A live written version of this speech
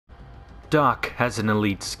Doc has an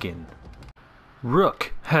elite skin.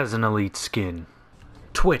 Rook has an elite skin.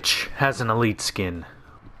 Twitch has an elite skin.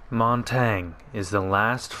 Montagne is the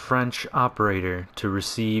last French operator to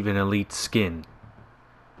receive an elite skin.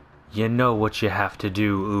 You know what you have to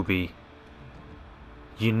do, Ubi.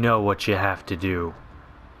 You know what you have to do.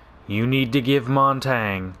 You need to give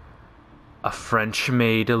Montagne a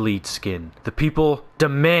French-made elite skin. The people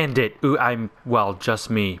demand it. Well, just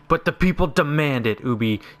me. But the people demand it,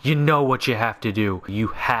 Ubi. You know what you have to do. You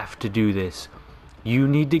have to do this. You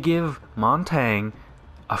need to give Montagne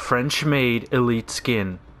a French-made elite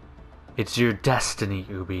skin. It's your destiny,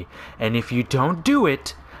 Ubi. And if you don't do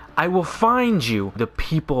it, I will find you. The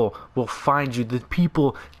people will find you. The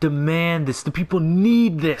people demand this. The people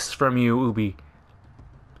need this from you, Ubi.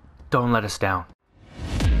 Don't let us down.